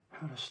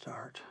how to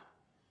start.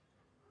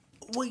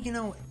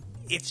 Well,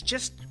 it's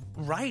just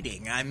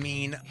writing. I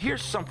mean...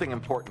 Here's something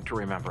important to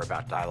remember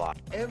about dialogue.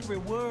 Every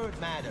word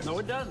matters. No,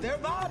 it doesn't. They're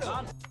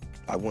vital.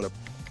 I want to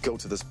go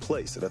to this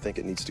place that I think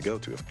it needs to go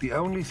to. The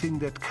only thing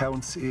that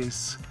counts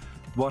is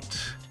what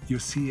you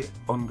see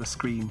on the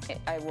screen.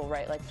 I will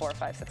write like 4 or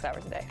 5, 6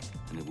 hours a day.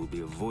 And it will be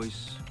a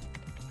voice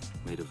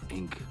made of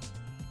ink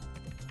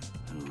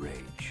and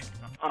rage.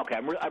 Okay,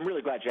 I'm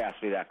really glad you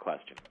asked me that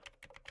question.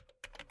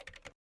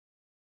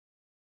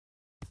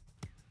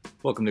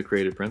 Welcome to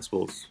Creative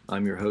Principles.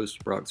 I'm your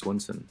host, Brock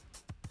Swinson.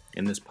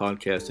 In this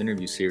podcast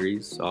interview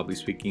series, I'll be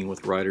speaking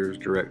with writers,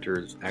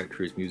 directors,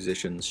 actors,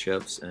 musicians,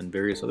 chefs, and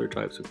various other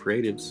types of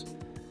creatives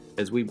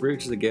as we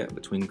bridge the gap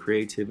between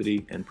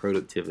creativity and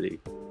productivity.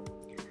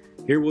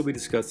 Here we'll be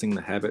discussing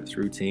the habits,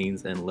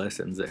 routines, and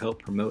lessons that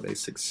help promote a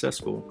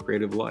successful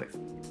creative life.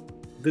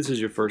 If this is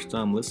your first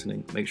time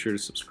listening, make sure to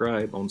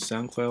subscribe on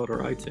SoundCloud or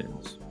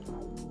iTunes.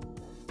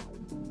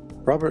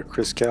 Robert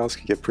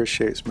Kryskowski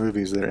appreciates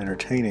movies that are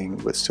entertaining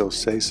but still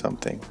say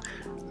something.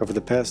 Over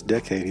the past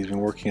decade, he's been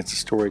working as a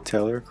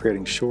storyteller,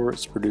 creating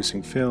shorts,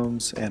 producing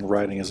films, and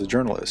writing as a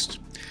journalist.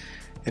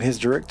 In his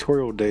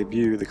directorial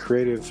debut, the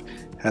creative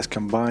has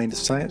combined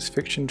science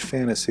fiction,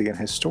 fantasy, and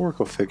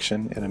historical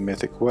fiction in a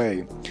mythic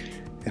way.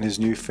 In his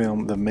new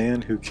film, The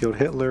Man Who Killed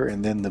Hitler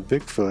and Then the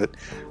Bigfoot,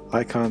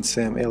 icon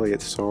Sam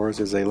Elliott stars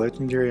as a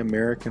legendary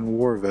American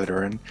war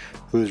veteran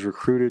who is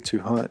recruited to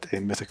hunt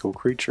a mythical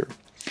creature.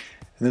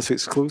 In this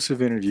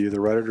exclusive interview, the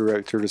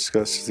writer-director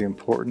discusses the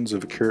importance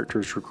of a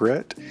character's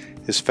regret,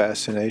 his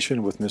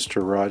fascination with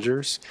Mr.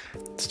 Rogers,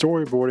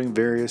 storyboarding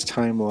various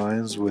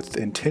timelines with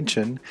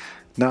intention,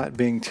 not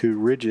being too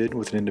rigid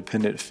with an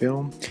independent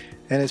film,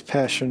 and his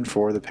passion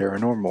for the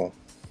paranormal.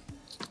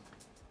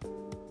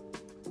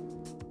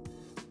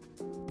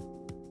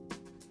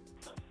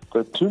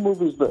 The two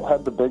movies that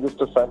had the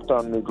biggest effect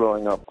on me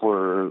growing up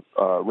were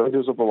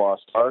Raiders of the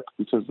Lost Ark,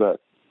 because that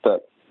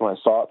when I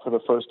saw it for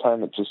the first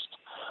time,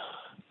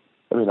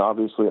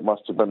 obviously it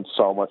must have been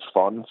so much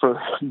fun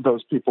for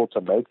those people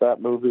to make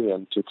that movie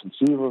and to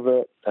conceive of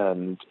it,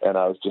 and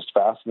I was just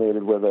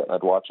fascinated with it.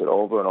 I'd watch it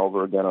over and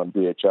over again on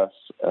VHS,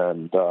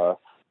 and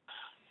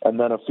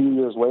then a few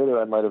years later,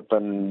 I might have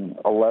been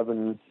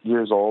 11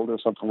 years old or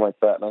something like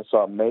that, and I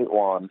saw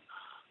Matewan,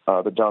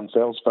 the John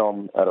Sayles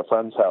film, at a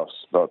friend's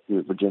house about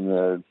the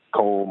Virginia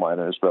coal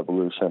miners'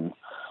 revolution.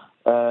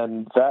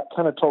 And that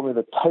kind of told me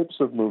the types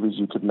of movies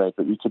you could make,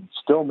 that you could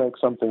still make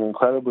something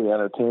incredibly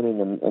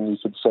entertaining and you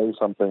could say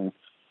something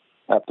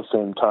at the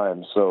same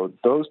time. So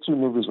those two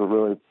movies were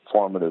really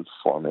formative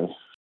for me.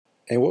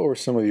 And what were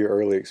some of your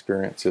early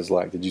experiences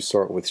like? Did you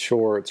start with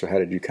shorts, or how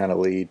did you kind of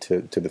lead to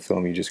the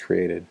film you just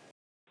created?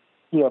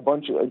 Yeah,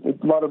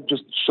 a lot of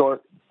just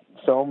short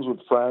films with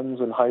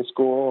friends in high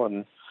school,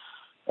 and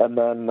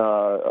then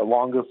a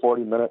longer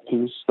 40-minute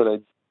piece that I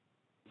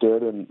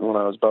did when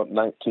I was about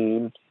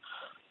 19.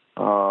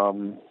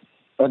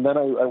 And then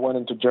I went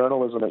into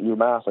journalism at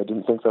UMass. I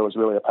didn't think there was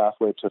really a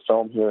pathway to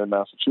film here in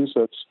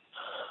Massachusetts,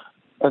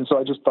 and so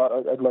I just thought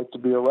I'd like to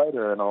be a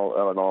writer, and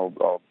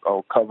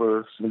I'll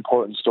cover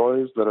important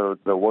stories that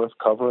are worth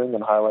covering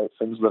and highlight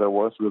things that are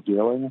worth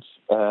revealing.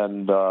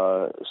 And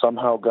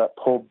somehow got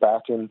pulled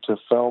back into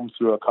film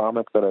through a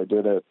comic that I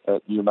did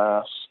at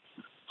UMass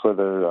for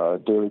their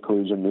daily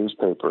collegiate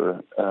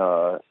newspaper,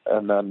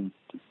 and then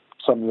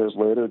some years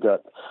later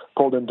got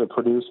pulled into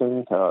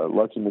producing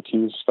Lucky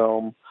McKee's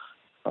film,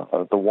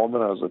 The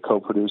Woman. I was a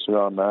co-producer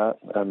on that,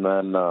 and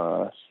then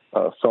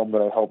a film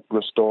that I helped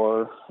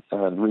restore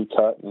and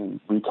recut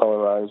and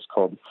recolorize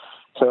called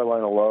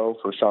Carolina Low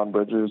for Sean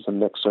Bridgers and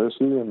Nick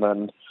Searcy, and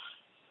then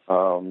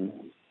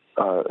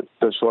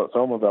the short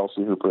film of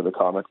Elsie Hooper, the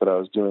comic that I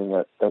was doing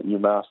at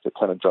UMass, that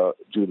kind of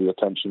drew the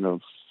attention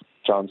of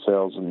John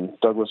Sayles and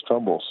Douglas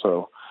Trumbull.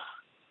 So,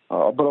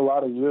 but a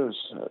lot of years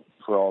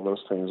for all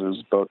those things. It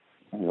was about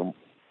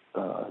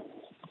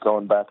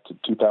going back to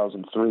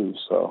 2003.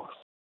 So,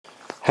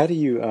 how do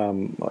you,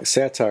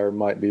 satire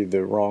might be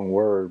the wrong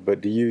word,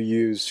 but do you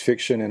use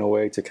fiction in a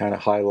way to kind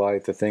of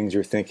highlight the things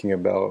you're thinking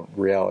about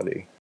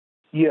reality?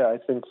 Yeah, I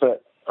think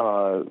that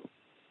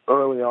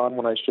early on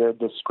when I shared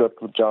this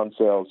script with John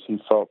Sayles, he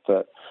felt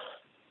that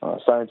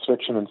science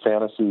fiction and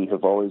fantasy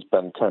have always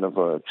been kind of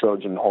a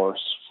Trojan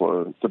horse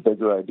for the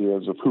bigger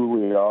ideas of who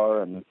we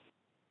are and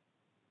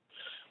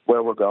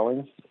where we're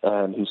going,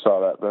 and he saw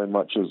that very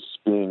much as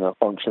being a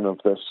function of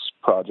this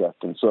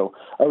project. And so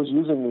I was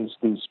using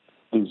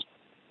these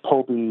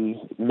pulpy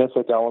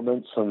mythic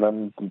elements, and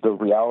then the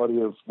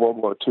reality of World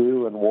War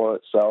II and war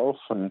itself,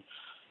 and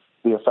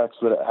the effects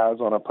that it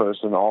has on a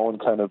person, all in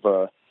kind of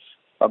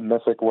a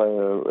mythic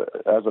way,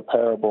 as a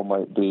parable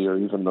might be, or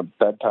even a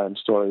bedtime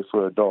story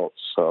for adults.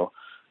 So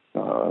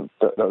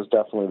that was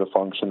definitely the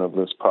function of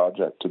this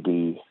project, to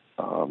be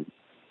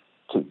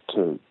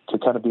to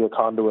kind of be a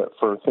conduit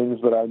for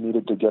things that I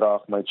needed to get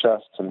off my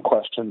chest and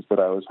questions that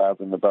I was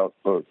having about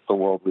the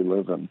world we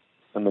live in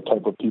and the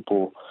type of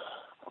people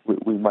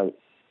we might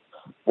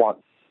want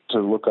to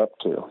look up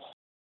to.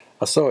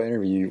 I saw an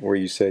interview where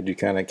you said you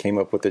kind of came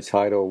up with the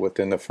title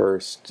within the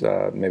first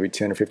maybe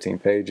 10 or 15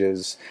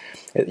 pages.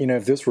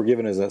 If this were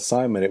given as an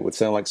assignment, it would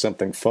sound like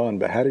something fun,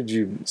 but how did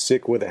you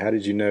stick with it? How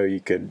did you know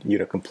you could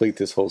complete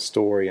this whole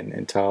story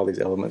and tie all these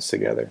elements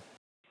together?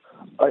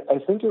 I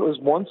think it was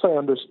once I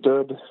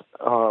understood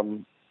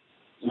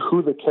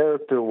who the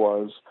character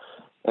was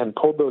and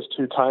pulled those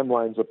two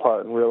timelines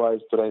apart and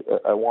realized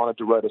that I wanted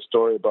to write a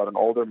story about an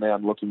older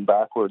man looking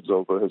backwards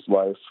over his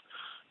life.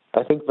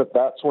 I think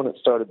that's when it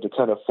started to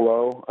kind of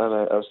flow, and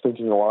I was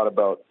thinking a lot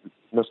about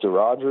Mr.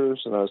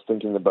 Rogers, and I was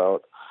thinking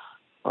about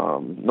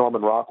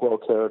Norman Rockwell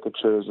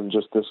caricatures and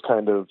just this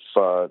kind of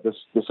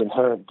this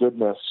inherent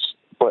goodness,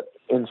 but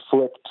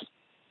inflict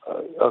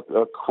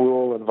a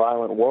cruel and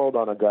violent world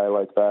on a guy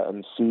like that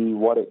and see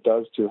what it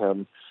does to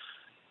him.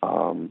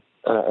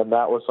 And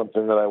that was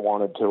something that I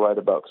wanted to write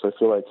about, because I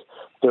feel like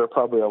there are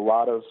probably a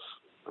lot of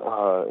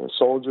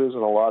soldiers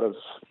and a lot of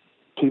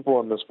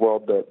people in this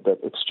world that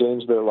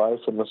exchange their life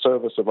in the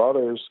service of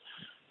others,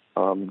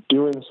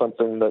 doing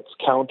something that's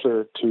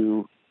counter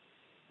to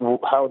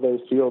how they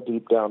feel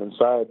deep down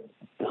inside,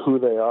 who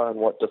they are and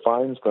what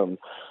defines them.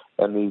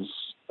 And these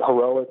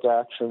heroic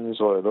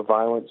actions or the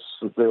violence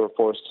that they were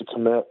forced to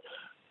commit,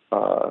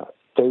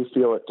 they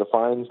feel it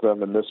defines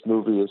them, and this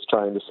movie is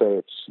trying to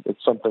say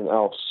it's something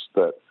else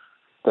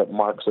that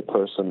marks a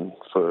person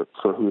for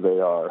who they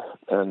are.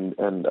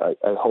 And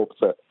I hope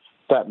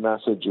that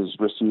message is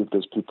received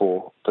as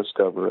people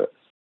discover it.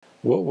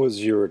 What was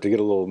to get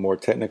a little more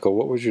technical,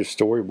 what was your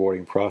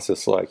storyboarding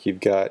process like? You've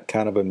got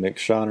kind of a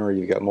mixed genre,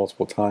 you've got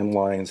multiple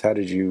timelines. How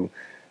did you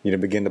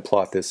begin to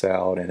plot this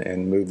out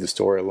and move the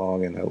story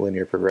along in a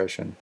linear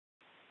progression?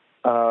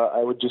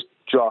 I would just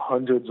draw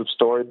hundreds of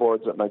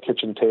storyboards at my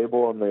kitchen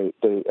table, and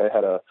I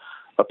had a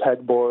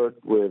pegboard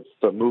with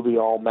the movie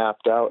all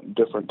mapped out in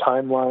different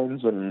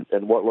timelines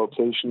and what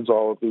locations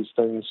all of these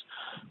things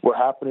were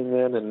happening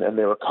in, and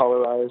they were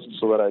colorized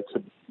so that I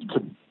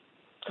could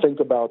think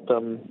about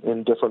them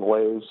in different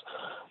ways.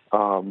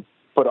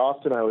 But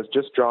often I was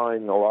just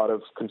drawing a lot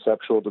of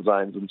conceptual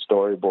designs and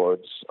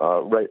storyboards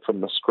right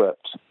from the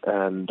script.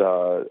 And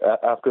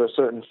after a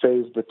certain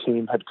phase, the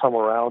team had come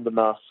around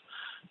enough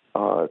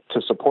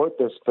to support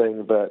this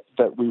thing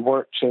that we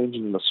weren't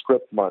changing the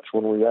script much.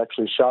 When we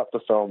actually shot the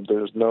film,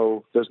 there's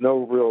no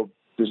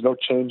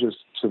changes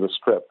to the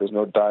script. There's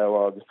no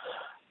dialogue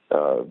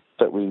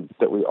that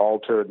we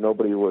altered.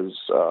 Nobody was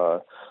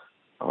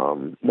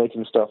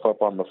making stuff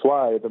up on the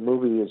fly. The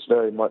movie is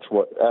very much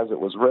as it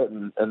was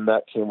written, and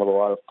that came with a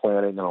lot of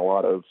planning and a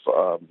lot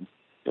of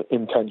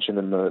intention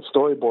in the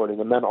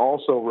storyboarding, and then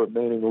also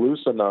remaining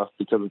loose enough,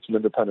 because it's an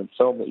independent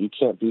film, that you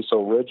can't be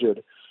so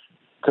rigid,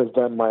 because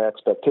then my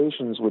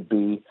expectations would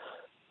be,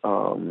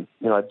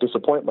 I'd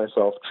disappoint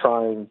myself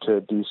trying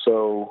to be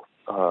so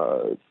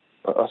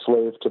a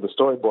slave to the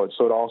storyboard.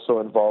 So it also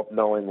involved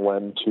knowing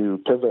when to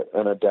pivot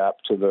and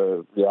adapt to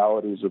the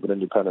realities of an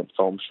independent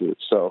film shoot.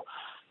 So,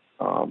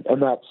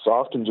 and that's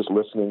often just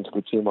listening to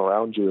the team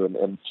around you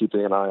and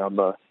keeping an eye on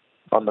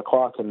the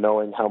clock and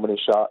knowing how many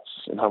shots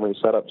and how many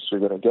setups you're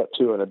going to get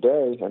to in a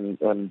day.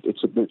 And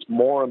it's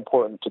more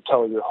important to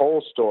tell your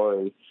whole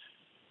story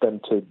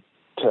than to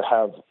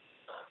have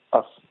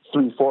a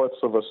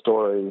 3/4 of a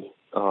story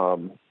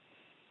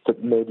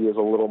that maybe is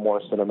a little more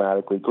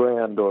cinematically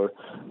grand, or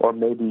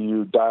maybe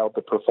you dialed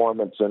the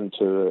performance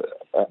into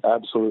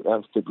absolute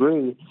nth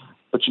degree,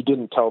 but you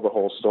didn't tell the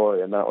whole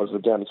story. And that was,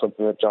 again,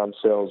 something that John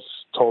Sayles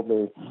told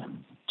me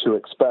to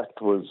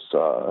expect, was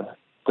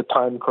the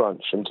time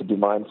crunch, and to be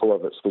mindful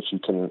of it so that you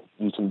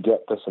can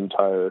get this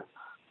entire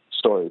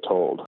story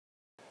told.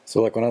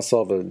 So, like, when I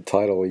saw the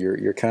title,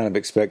 you're kind of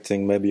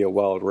expecting maybe a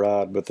wild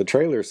ride, but the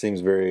trailer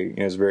seems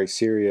is very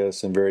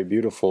serious and very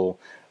beautiful.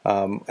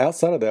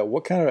 Outside of that,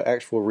 what kind of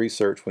actual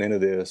research went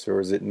into this, or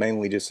is it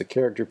mainly just a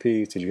character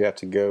piece? Did you have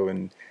to go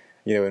and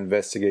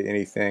investigate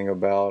anything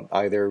about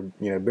either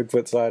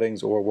Bigfoot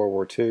sightings or World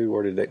War II,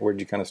 or where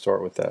did you kind of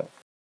start with that?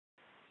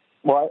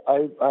 Well,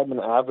 I'm an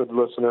avid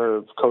listener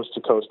of Coast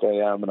to Coast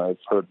AM, and I've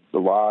heard a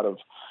lot of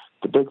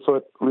the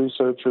Bigfoot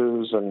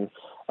researchers, and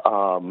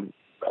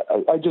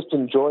I just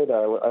enjoy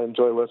that. I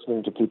enjoy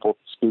listening to people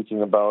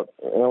speaking about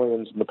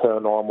aliens and the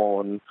paranormal,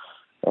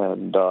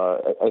 and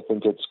I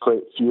think it's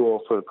great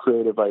fuel for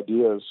creative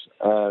ideas.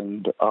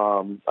 And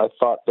I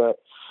thought that,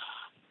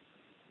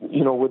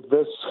 with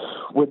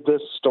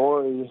this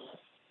story,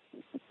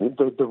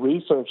 the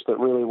research that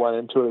really went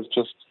into it is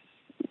just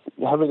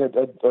having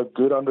a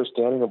good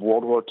understanding of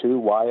World War II,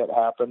 why it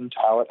happened,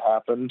 how it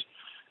happened,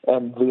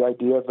 and the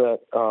idea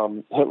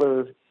that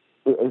Hitler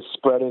is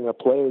spreading a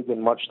plague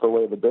in much the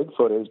way the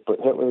Bigfoot is, but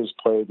Hitler's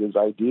plague is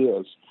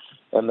ideas,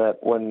 and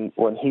that when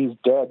he's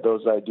dead,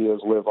 those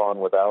ideas live on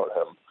without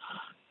him.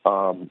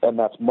 And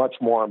that's much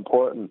more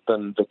important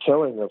than the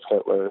killing of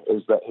Hitler,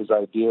 is that his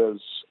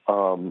ideas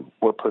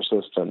were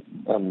persistent,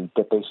 and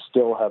that they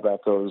still have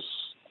echoes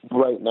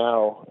right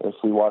now. If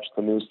we watch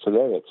the news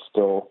today, it's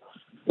still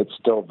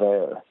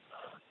there.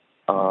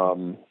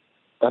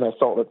 And I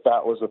felt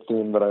that was a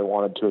theme that I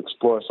wanted to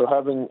explore. So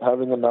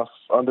having enough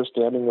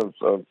understanding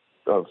of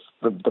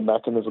the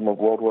mechanism of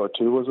World War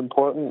II was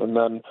important, and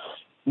then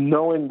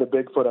knowing the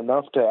Bigfoot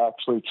enough to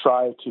actually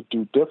try to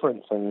do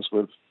different things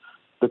with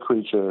the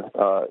creature.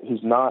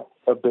 He's not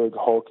a big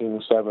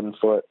hulking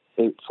 7-foot,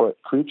 8-foot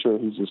creature.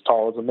 He's as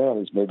tall as a man.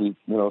 He's maybe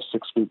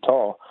 6 feet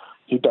tall.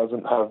 He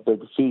doesn't have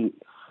big feet.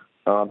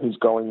 He's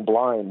going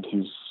blind.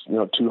 He's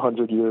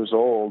 200 years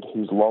old.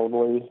 He's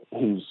lonely.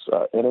 He's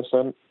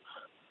innocent,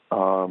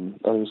 and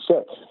he's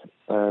sick.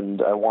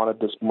 And I wanted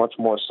this much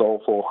more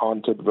soulful,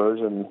 haunted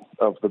version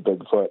of the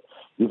Bigfoot,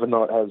 even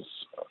though it has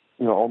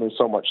only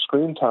so much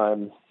screen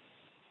time.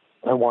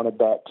 I wanted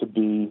that to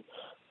be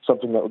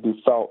something that would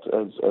be felt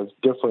as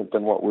different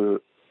than what we're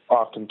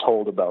often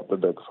told about the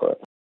Bigfoot.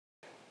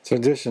 So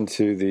in addition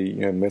to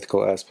the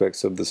mythical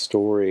aspects of the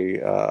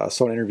story, I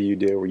saw an interview you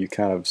did where you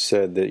kind of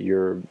said that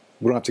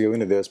we don't have to go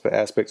into this, but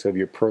aspects of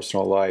your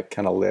personal life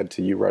kind of led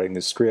to you writing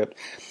the script.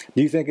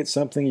 Do you think it's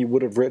something you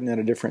would have written at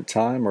a different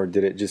time, or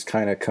did it just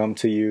kind of come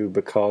to you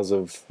because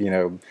of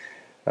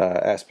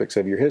aspects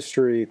of your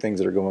history, things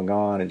that are going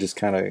on, and just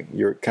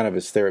you're kind of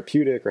as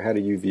therapeutic, or how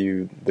do you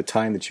view the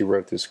time that you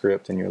wrote the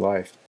script in your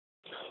life?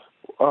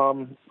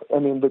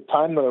 The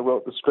time that I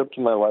wrote the script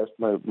in my life,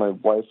 my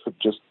wife had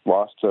just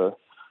lost a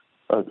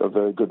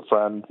very good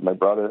friend. My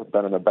brother had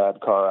been in a bad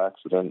car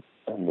accident,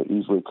 and it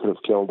easily could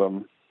have killed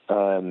him.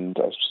 And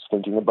I was just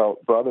thinking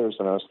about brothers,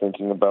 and I was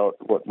thinking about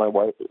what my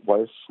wife,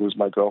 who was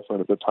my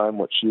girlfriend at the time,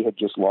 what she had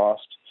just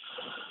lost.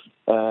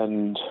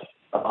 And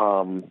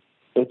I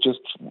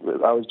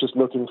was just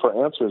looking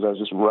for answers. I was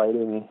just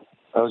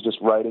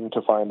writing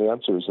to find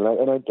answers. And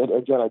I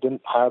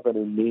didn't have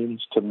any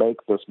means to make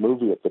this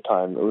movie at the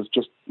time. It was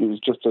just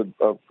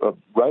a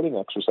writing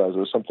exercise. It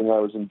was something I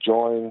was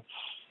enjoying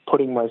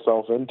putting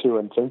myself into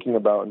and thinking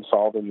about and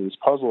solving these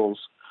puzzles.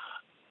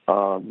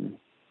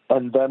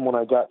 And then when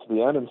I got to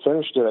the end and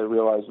finished it, I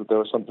realized that there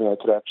was something I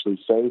could actually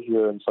say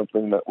here and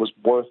something that was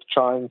worth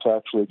trying to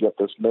actually get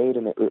this made.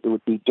 And it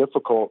would be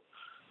difficult,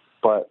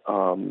 but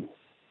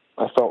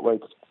I felt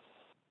like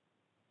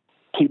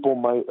people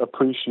might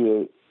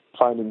appreciate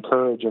finding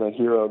courage in a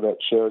hero that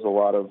shares a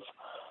lot of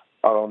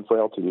our own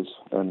frailties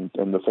and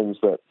the things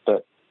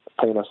that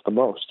pain us the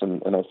most.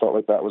 And I felt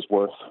like that was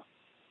worth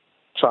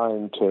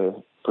trying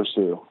to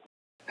pursue.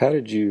 How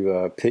did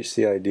you pitch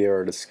the idea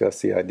or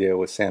discuss the idea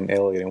with Sam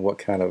Elliott, and what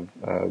kind of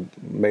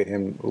led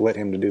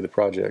him to do the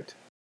project?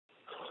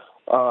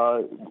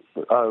 Our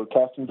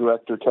casting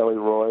director, Kelly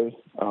Roy,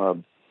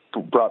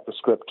 brought the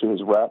script to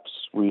his reps.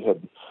 We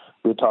had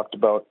talked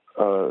about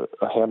a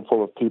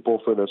handful of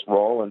people for this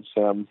role, and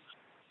Sam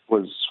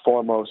was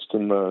foremost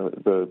in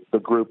the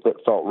group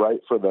that felt right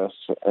for this.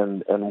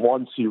 And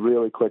once he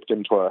really clicked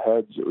into our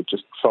heads, it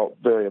just felt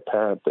very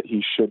apparent that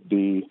he should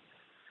be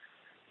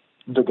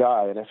the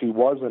guy. And if he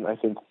wasn't, I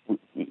think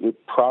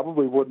it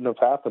probably wouldn't have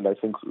happened. I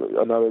think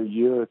another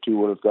year or two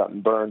would have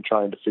gotten burned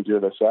trying to figure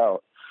this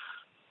out.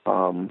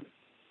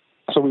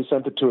 So we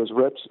sent it to his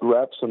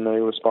reps, and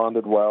they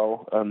responded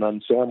well. And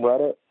then Sam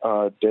read it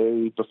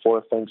day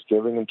before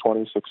Thanksgiving in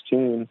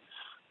 2016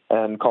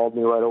 and called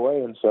me right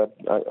away and said,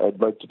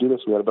 I'd like to do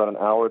this. We had about an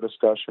hour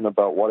discussion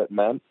about what it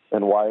meant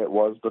and why it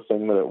was the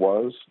thing that it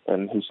was.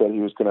 And he said he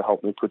was going to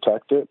help me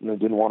protect it, and he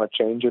didn't want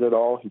to change it at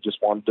all. He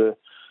just wanted to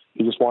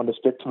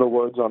stick to the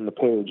words on the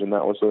page, and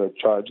that was a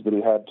charge that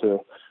he had to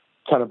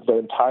kind of the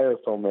entire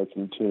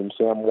filmmaking team.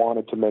 Sam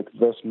wanted to make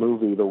this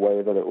movie the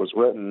way that it was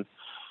written,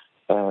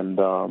 and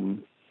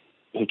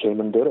he came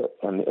and did it.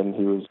 And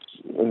he was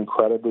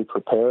incredibly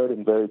prepared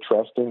and very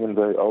trusting and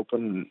very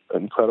open,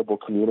 and incredible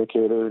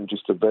communicator, and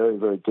just a very,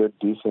 very good,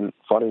 decent,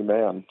 funny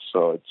man.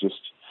 So it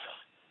just,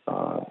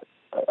 I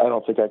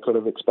don't think I could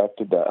have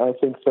expected that. I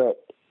think that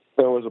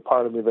there was a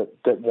part of me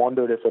that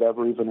wondered if it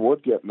ever even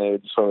would get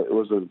made. So it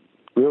was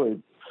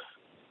really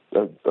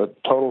a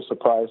total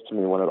surprise to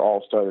me when it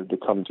all started to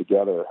come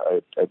together.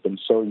 I'd been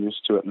so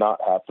used to it not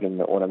happening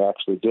that when it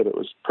actually did, it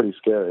was pretty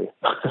scary.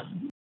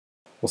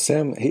 Well,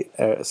 Sam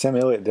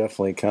Elliott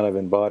definitely kind of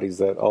embodies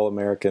that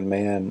all-American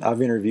man.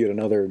 I've interviewed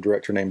another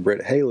director named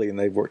Brett Haley, and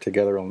they've worked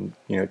together on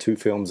 2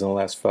 films in the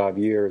last 5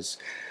 years.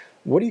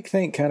 What do you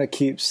think kind of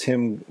keeps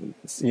him,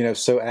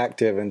 so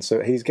active, and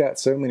so he's got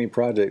so many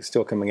projects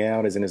still coming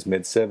out? He's in his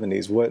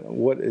mid-70s.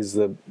 What is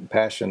the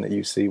passion that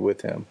you see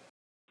with him?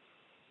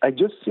 I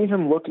just see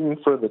him looking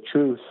for the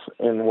truth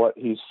in what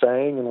he's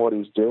saying and what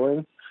he's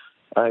doing.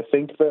 I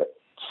think that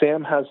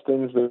Sam has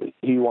things that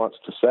he wants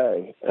to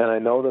say, and I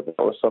know that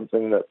was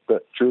something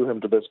that drew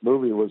him to this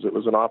movie. It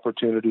was an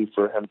opportunity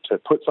for him to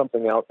put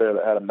something out there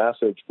that had a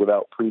message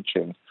without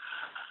preaching.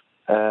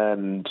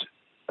 And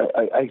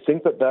I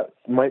think that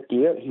might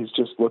be it. He's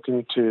just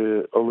looking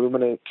to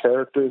illuminate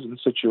characters and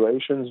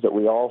situations that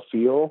we all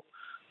feel,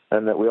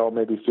 and that we all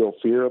maybe feel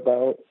fear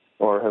about,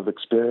 or have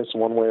experienced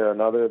one way or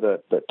another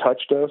that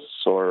touched us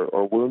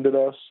or wounded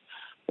us.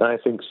 And I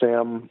think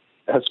Sam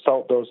has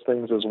felt those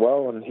things as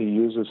well, and he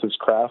uses his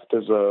craft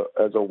as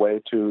a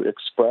way to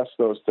express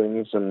those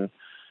things and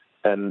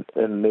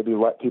maybe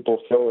let people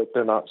feel like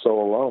they're not so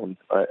alone.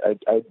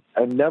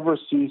 I never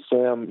see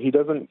Sam. He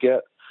doesn't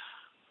get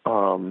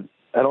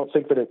I don't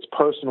think that it's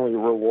personally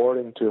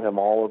rewarding to him,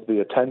 all of the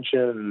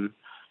attention,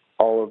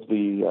 all of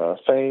the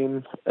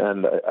fame.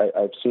 And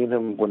I've seen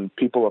him when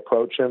people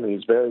approach him,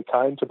 he's very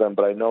kind to them,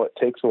 but I know it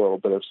takes a little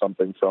bit of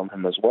something from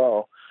him as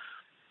well,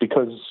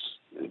 because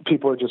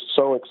people are just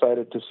so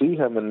excited to see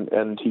him,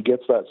 and he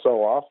gets that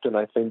so often.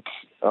 I think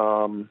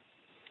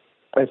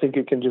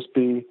it can just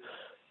be,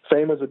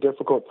 fame is a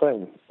difficult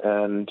thing,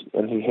 and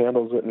he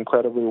handles it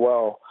incredibly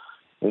well.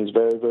 And he's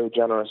very, very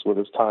generous with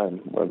his time.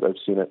 I've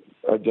seen it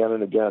again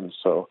and again.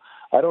 So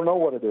I don't know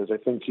what it is. I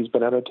think he's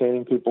been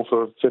entertaining people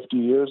for 50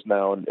 years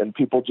now, and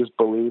people just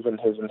believe in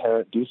his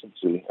inherent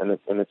decency, and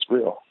it's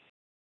real.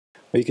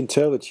 Well, you can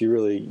tell that you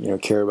really,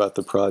 care about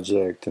the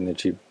project, and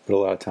that you put a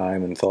lot of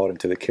time and thought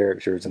into the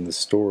characters and the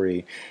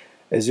story.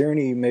 Is there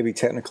any maybe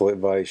technical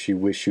advice you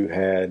wish you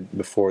had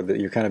before that?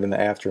 You're kind of in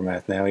the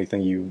aftermath now.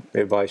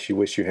 Advice you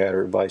wish you had,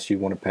 or advice you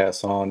want to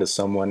pass on to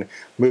someone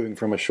moving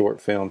from a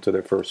short film to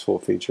their first full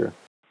feature?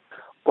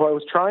 Well, I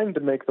was trying to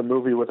make the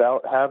movie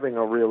without having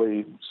a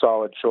really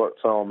solid short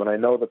film, and I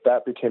know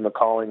that became a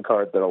calling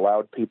card that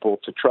allowed people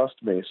to trust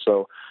me.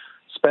 So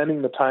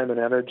spending the time and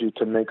energy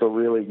to make a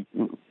really,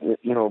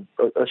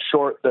 a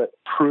short that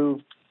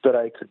proved that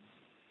I could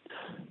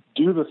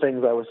do the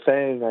things I was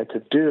saying I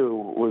could do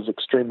was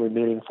extremely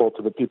meaningful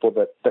to the people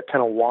that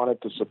kind of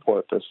wanted to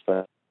support this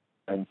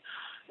thing.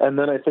 And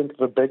then I think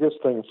the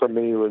biggest thing for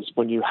me was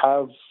when you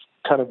have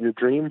kind of your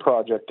dream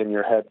project in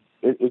your head,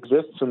 it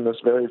exists in this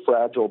very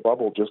fragile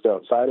bubble just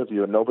outside of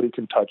you, and nobody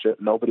can touch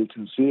it, nobody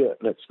can see it,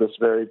 and it's this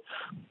very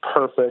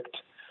perfect,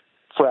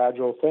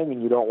 fragile thing,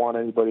 and you don't want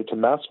anybody to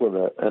mess with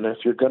it. And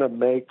if you're going to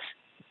make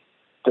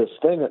this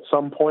thing, at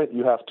some point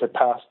you have to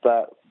pass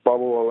that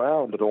bubble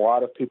around, and a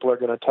lot of people are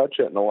going to touch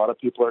it, and a lot of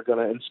people are going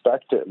to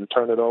inspect it and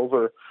turn it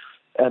over,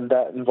 and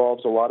that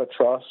involves a lot of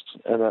trust,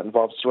 and that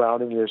involves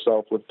surrounding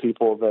yourself with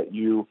people that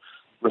you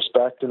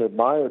respect and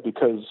admire,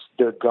 because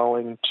they're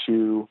going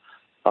to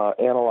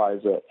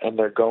analyze it, and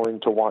they're going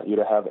to want you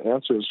to have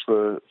answers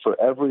for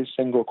every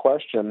single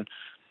question.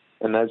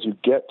 And as you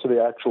get to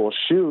the actual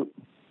shoot,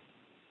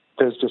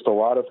 there's just a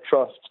lot of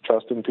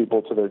trusting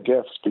people to their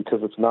gifts,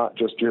 because it's not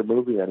just your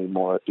movie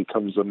anymore. It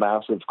becomes a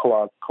massive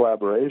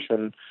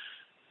collaboration,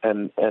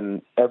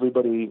 and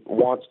everybody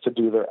wants to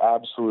do their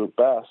absolute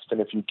best.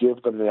 And if you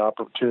give them the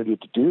opportunity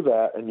to do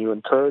that, and you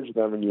encourage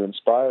them and you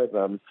inspire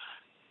them,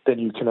 then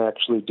you can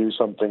actually do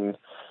something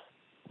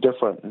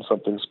different and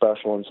something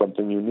special and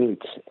something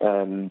unique.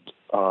 And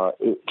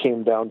it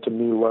came down to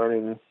me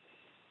learning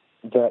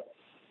that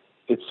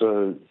it's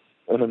an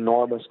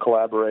enormous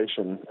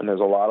collaboration, and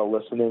there's a lot of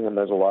listening, and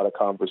there's a lot of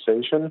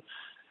conversation,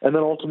 and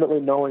then ultimately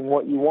knowing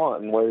what you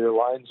want and where your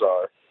lines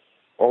are,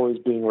 always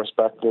being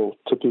respectful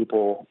to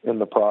people in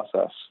the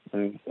process,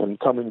 and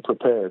coming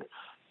prepared.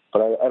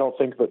 But I don't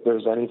think that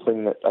there's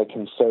anything that I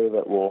can say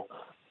that will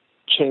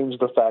change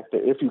the fact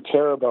that if you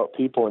care about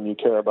people and you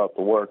care about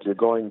the work, you're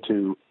going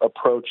to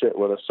approach it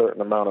with a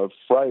certain amount of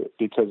fright,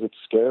 because it's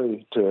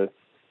scary to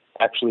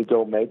actually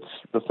go make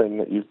the thing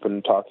that you've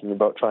been talking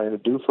about trying to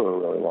do for a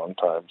really long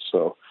time.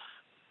 So,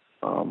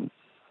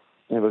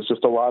 there's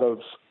just a lot of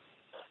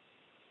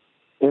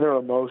inner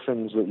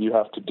emotions that you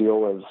have to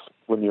deal with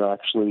when you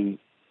actually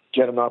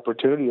get an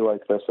opportunity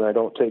like this, and I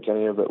don't take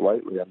any of it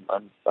lightly.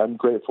 I'm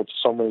grateful to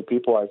so many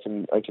people. I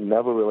can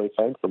never really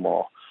thank them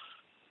all.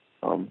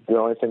 The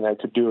only thing I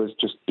could do is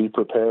just be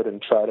prepared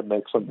and try to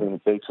make something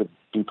that they could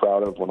be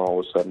proud of when all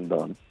was said and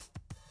done.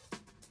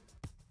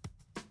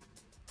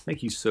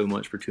 Thank you so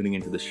much for tuning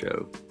into the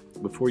show.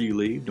 Before you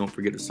leave, don't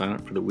forget to sign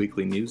up for the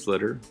weekly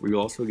newsletter, where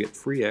you'll also get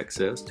free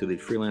access to the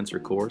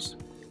freelancer course,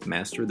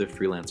 Master the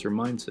Freelancer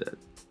Mindset.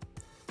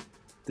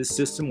 This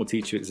system will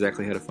teach you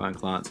exactly how to find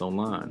clients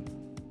online,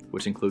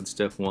 which includes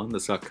Step 1, the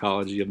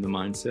psychology of the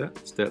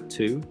mindset, Step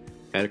 2,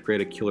 how to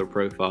create a killer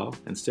profile,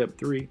 and Step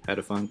 3, how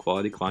to find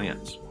quality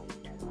clients.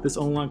 This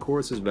online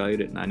course is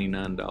valued at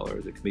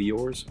 $99. It can be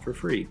yours for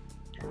free.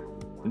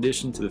 In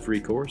addition to the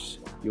free course,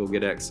 you'll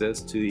get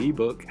access to the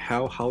ebook,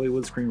 How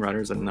Hollywood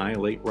Screenwriters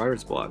Annihilate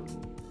Writer's Block.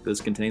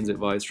 This contains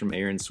advice from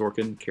Aaron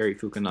Sorkin, Cary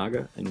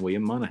Fukunaga, and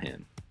William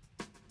Monahan.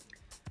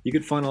 You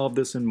can find all of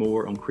this and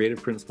more on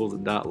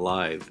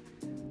creativeprinciples.live.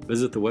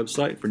 Visit the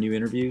website for new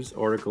interviews,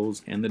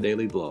 articles, and the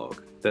daily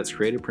blog. That's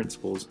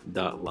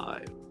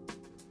creativeprinciples.live.